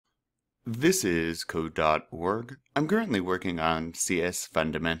This is Code.org. I'm currently working on CS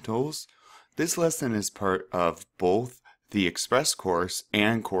Fundamentals. This lesson is part of both the Express course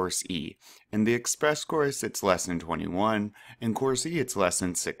and Course E. In the Express course, it's lesson 21. In Course E, it's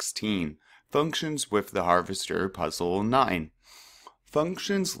lesson 16. Functions with the Harvester, puzzle 9.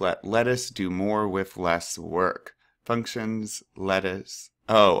 Functions let us do more with less work. Functions let us...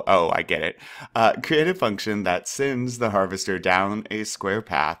 I get it. Create a function that sends the harvester down a square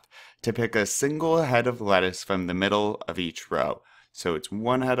path to pick a single head of lettuce from the middle of each row. So it's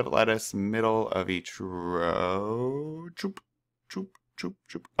one head of lettuce, middle of each row. Choop, choop, choop,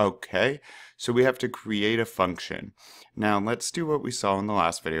 choop. Okay, so we have to create a function. Now let's do what we saw in the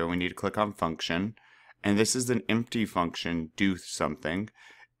last video. We need to click on function. And this is an empty function, do something.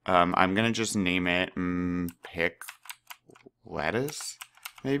 I'm going to just name it pick lettuce,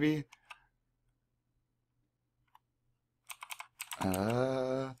 maybe.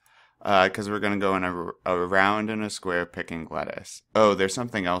 Because we're going to go in around in a square picking lettuce. Oh, there's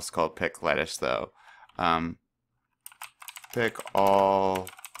something else called pick lettuce, though. Pick all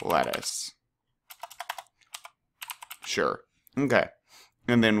lettuce. Sure. Okay.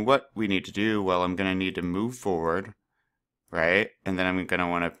 And then what we need to do, well, I'm going to need to move forward, right? And then I'm going to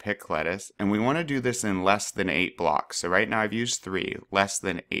want to pick lettuce. And we want to do this in less than 8 blocks. So right now I've used 3, less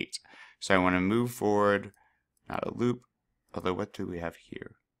than 8. So I want to move forward, not a loop. Although, what do we have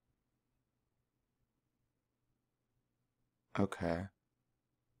here? Okay.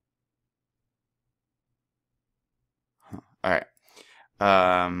 All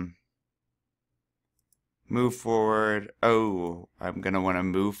right. Move forward. Oh, I'm going to want to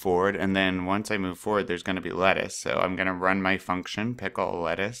move forward. And then once I move forward, there's going to be lettuce. So I'm going to run my function, pick all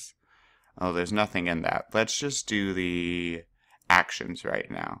lettuce. Oh, there's nothing in that. Let's just do the actions right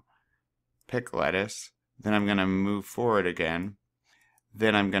now. Pick lettuce. Then I'm going to move forward again.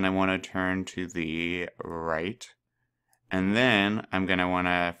 Then I'm going to want to turn to the right. And then I'm going to want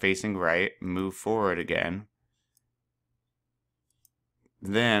to, facing right, move forward again.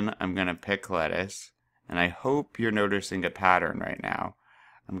 Then I'm going to pick lettuce. And I hope you're noticing a pattern right now.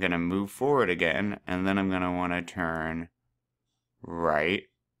 I'm going to move forward again, and then I'm going to want to turn right.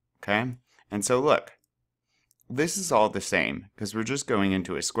 Okay? And so look, this is all the same because we're just going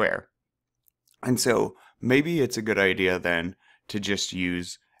into a square. And so maybe it's a good idea then to just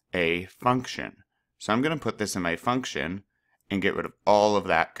use a function. So I'm going to put this in my function and get rid of all of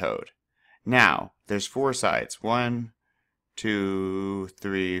that code. Now, there's 4 sides. 1, 2,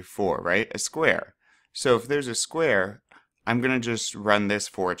 3, 4, right? A square. So if there's a square, I'm going to just run this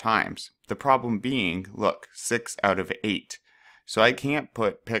 4 times. The problem being, look, 6 out of 8. So I can't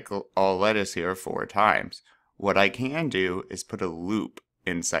put pick all lettuce here 4 times. What I can do is put a loop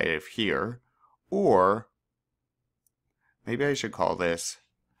inside of here, or maybe I should call this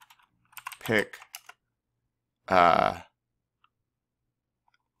pick,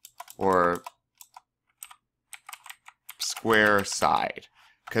 or square side,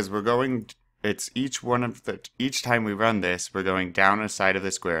 because we're going... It's each time we run this, we're going down a side of the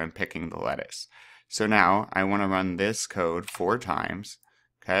square and picking the lettuce. So now I want to run this code 4 times,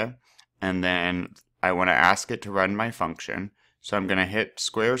 okay? And then I want to ask it to run my function. So I'm going to hit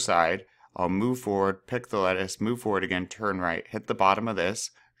square side. I'll move forward, pick the lettuce, move forward again, turn right, hit the bottom of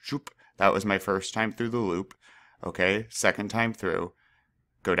this. Shoop. That was my first time through the loop. Okay, second time through.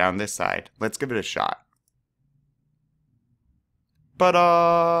 Go down this side. Let's give it a shot.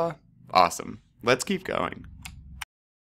 Awesome. Let's keep going.